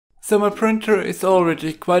So my printer is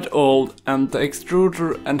already quite old and the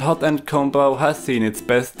extruder and hot end combo has seen its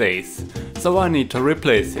best days, so I need to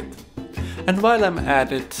replace it. And while I'm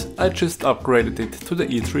at it, I just upgraded it to the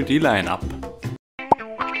E3D lineup.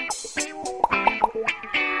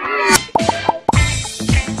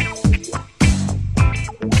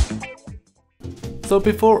 So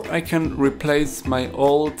before I can replace my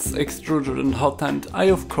old extruder and hot end, I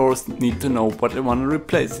of course need to know what I want to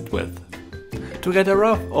replace it with. To get a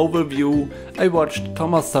rough overview, I watched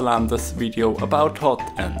Thomas Salander's video about hot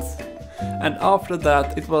ends. And after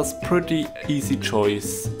that it was pretty easy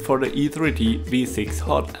choice for the E3D V6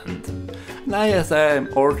 hot end. And as I am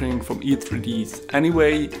ordering from E3Ds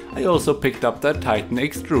anyway, I also picked up the Titan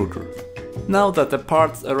extruder. Now that the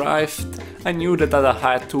parts arrived, I knew that I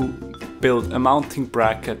had to build a mounting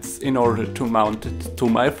brackets in order to mount it to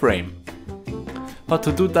my frame. But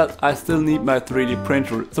to do that I still need my 3D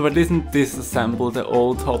printer, so I didn't disassemble the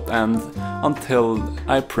old hot end until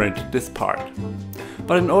I printed this part.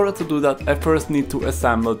 But in order to do that I first need to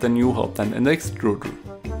assemble the new hot end and extruder.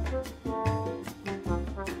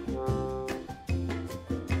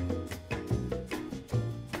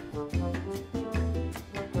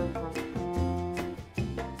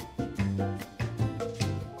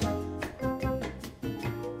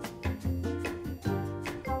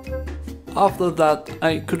 After that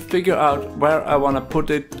I could figure out where I want to put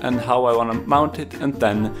it and how I want to mount it, and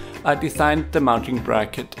then I designed the mounting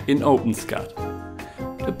bracket in Openscad.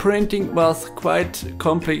 The printing was quite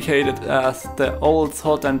complicated as the old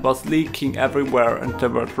hot end was leaking everywhere and there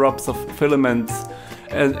were drops of filaments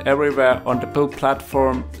everywhere on the build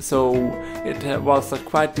platform, so it was a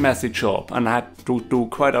quite messy job and I had to do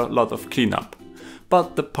quite a lot of cleanup.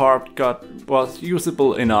 But the part was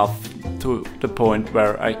usable enough to the point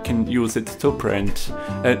where I can use it to print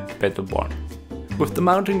a better one. With the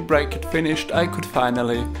mounting bracket finished, I could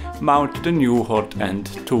finally mount the new hot end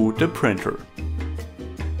to the printer.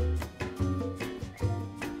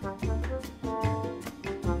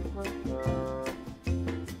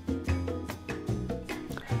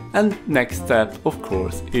 And next step, of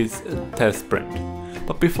course, is a test print.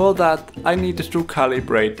 But before that, I needed to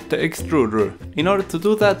calibrate the extruder. In order to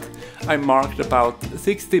do that, I marked about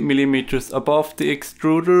 60mm above the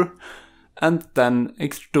extruder and then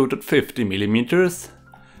extruded 50mm,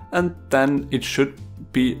 and then it should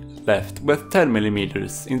be left with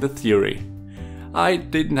 10mm in the theory. I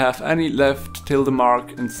didn't have any left till the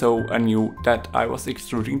mark, and so I knew that I was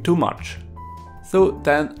extruding too much. So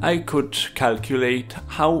then I could calculate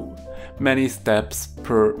how many steps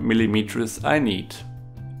per millimeters I need.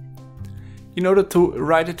 In order to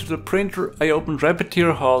write it to the printer, I opened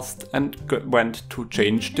Repetier Host and went to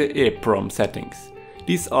change the EEPROM settings.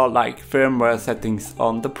 These are like firmware settings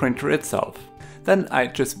on the printer itself. Then I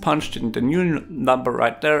just punched in the new number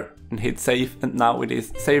right there and hit save, and now it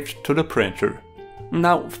is saved to the printer.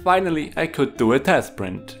 Now finally I could do a test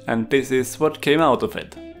print, and this is what came out of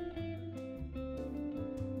it.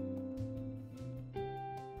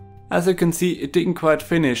 As you can see, it didn't quite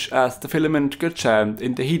finish as the filament got jammed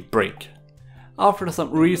in the heat break. After some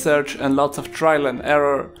research and lots of trial and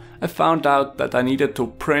error, I found out that I needed to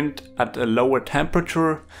print at a lower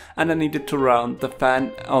temperature and I needed to run the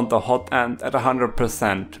fan on the hot end at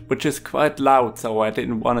 100%, which is quite loud, so I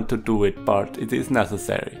didn't want to do it, but it is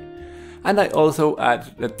necessary. And I also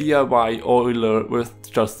added a DIY oiler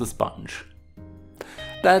with just a sponge.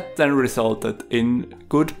 That then resulted in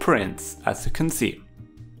good prints, as you can see.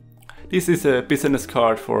 This is a business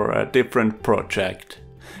card for a different project.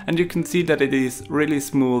 And you can see that it is really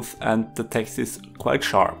smooth and the text is quite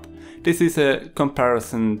sharp. This is a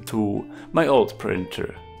comparison to my old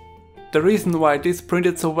printer. The reason why this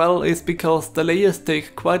printed so well is because the layers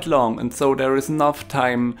take quite long, and so there is enough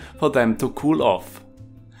time for them to cool off.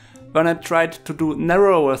 When I tried to do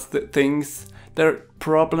narrower things, the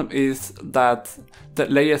problem is that the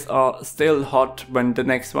layers are still hot when the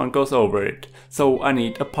next one goes over it, so I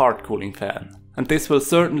need a part cooling fan. And this will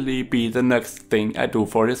certainly be the next thing I do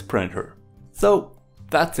for this printer. So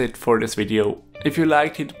that's it for this video. If you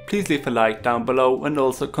liked it, please leave a like down below and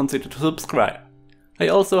also consider to subscribe. I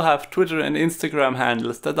also have Twitter and Instagram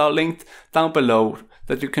handles that are linked down below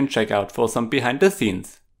that you can check out for some behind the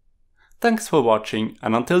scenes. Thanks for watching,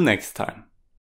 and until next time.